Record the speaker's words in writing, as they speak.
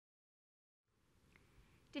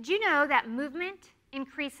Did you know that movement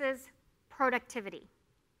increases productivity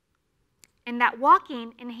and that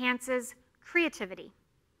walking enhances creativity?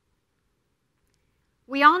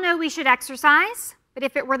 We all know we should exercise, but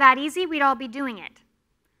if it were that easy, we'd all be doing it.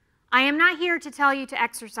 I am not here to tell you to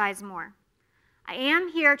exercise more. I am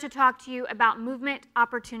here to talk to you about movement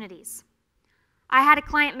opportunities. I had a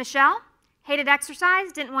client, Michelle, hated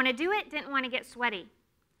exercise, didn't want to do it, didn't want to get sweaty.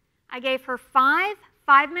 I gave her 5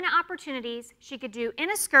 5-minute opportunities she could do in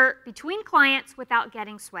a skirt between clients without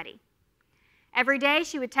getting sweaty. Every day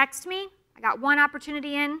she would text me, I got 1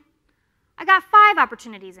 opportunity in, I got 5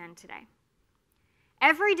 opportunities in today.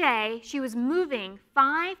 Every day she was moving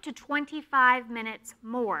 5 to 25 minutes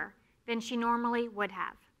more than she normally would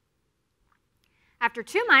have. After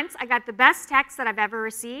 2 months, I got the best text that I've ever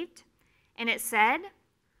received, and it said,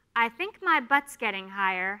 "I think my butt's getting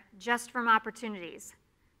higher just from opportunities.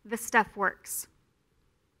 This stuff works."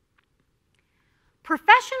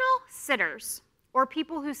 Professional sitters, or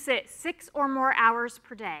people who sit 6 or more hours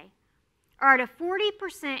per day, are at a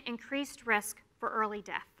 40% increased risk for early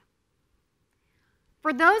death.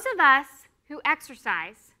 For those of us who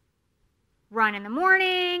exercise, run in the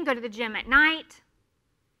morning, go to the gym at night,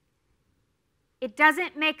 it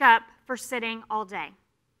doesn't make up for sitting all day.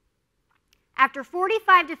 After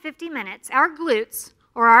 45 to 50 minutes, our glutes,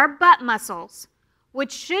 or our butt muscles,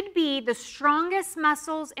 which should be the strongest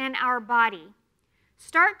muscles in our body,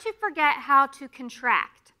 start to forget how to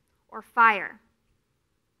contract or fire.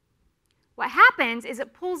 What happens is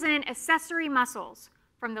it pulls in accessory muscles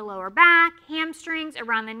from the lower back, hamstrings,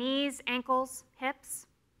 around the knees, ankles, hips.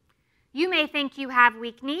 You may think you have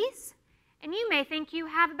weak knees, and you may think you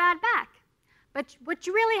have a bad back. But what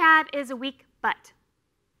you really have is a weak butt,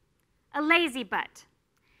 a lazy butt.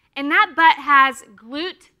 And that butt has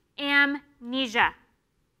glute amnesia.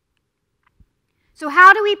 So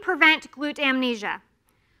how do we prevent glute amnesia?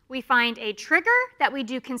 We find a trigger that we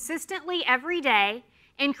do consistently every day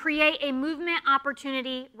and create a movement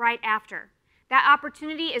opportunity right after. That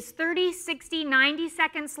opportunity is 30, 60, 90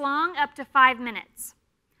 seconds long, up to 5 minutes.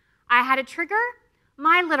 I had a trigger,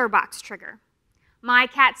 my litter box trigger. My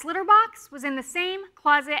cat's litter box was in the same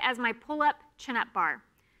closet as my pull-up chin-up bar.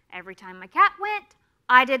 Every time my cat went,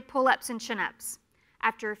 I did pull-ups and chin-ups.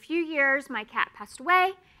 After a few years, my cat passed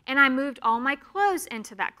away, and I moved all my clothes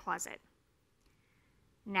into that closet.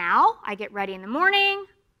 Now, I get ready in the morning,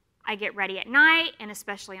 I get ready at night, and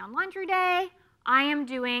especially on laundry day, I am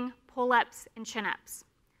doing pull-ups and chin-ups.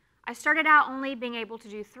 I started out only being able to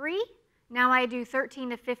do 3. Now I do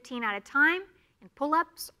 13 to 15 at a time, and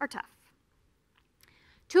pull-ups are tough.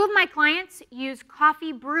 2 of my clients use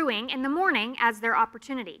coffee brewing in the morning as their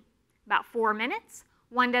opportunity. About 4 minutes.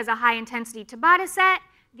 One does a high-intensity Tabata set.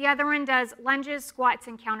 The other one does lunges, squats,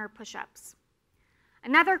 and counter push-ups.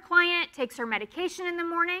 Another client takes her medication in the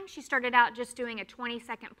morning. She started out just doing a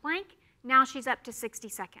 20-second plank. Now she's up to 60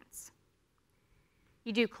 seconds.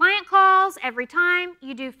 You do client calls every time.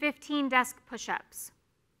 You do 15 desk push-ups.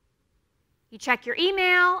 You check your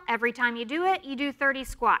email. Every time you do it, you do 30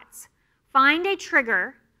 squats. Find a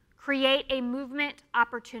trigger, create a movement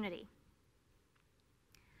opportunity.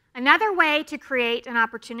 Another way to create an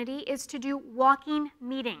opportunity is to do walking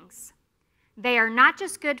meetings. They are not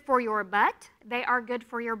just good for your butt, they are good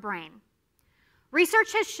for your brain.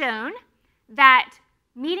 Research has shown that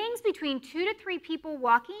meetings between 2 to 3 people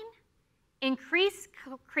walking increase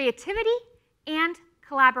creativity and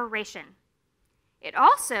collaboration. It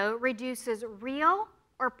also reduces real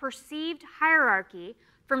or perceived hierarchy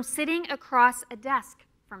from sitting across a desk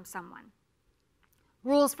from someone.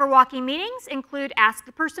 Rules for walking meetings include ask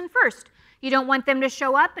the person first. You don't want them to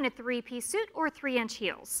show up in a 3-piece suit or 3-inch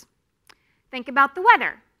heels. Think about the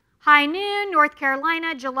weather. High noon, North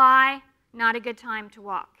Carolina, July, not a good time to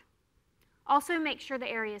walk. Also, make sure the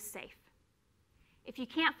area is safe. If you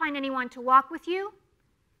can't find anyone to walk with you,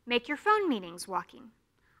 make your phone meetings walking.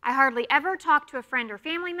 I hardly ever talk to a friend or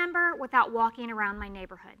family member without walking around my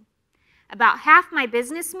neighborhood. About half my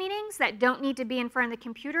business meetings that don't need to be in front of the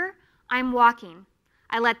computer, I'm walking.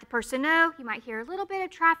 I let the person know, you might hear a little bit of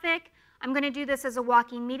traffic, I'm going to do this as a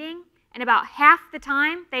walking meeting, and about half the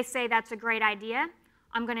time they say that's a great idea,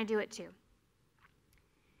 I'm going to do it too.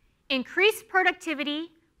 Increase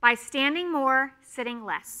productivity by standing more, sitting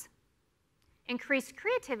less. Increase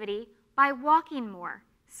creativity by walking more,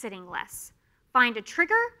 sitting less. Find a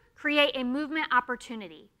trigger, create a movement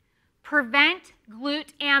opportunity. Prevent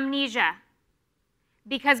glute amnesia.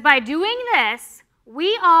 Because by doing this,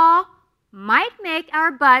 we all might make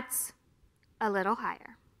our butts a little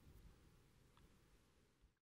higher.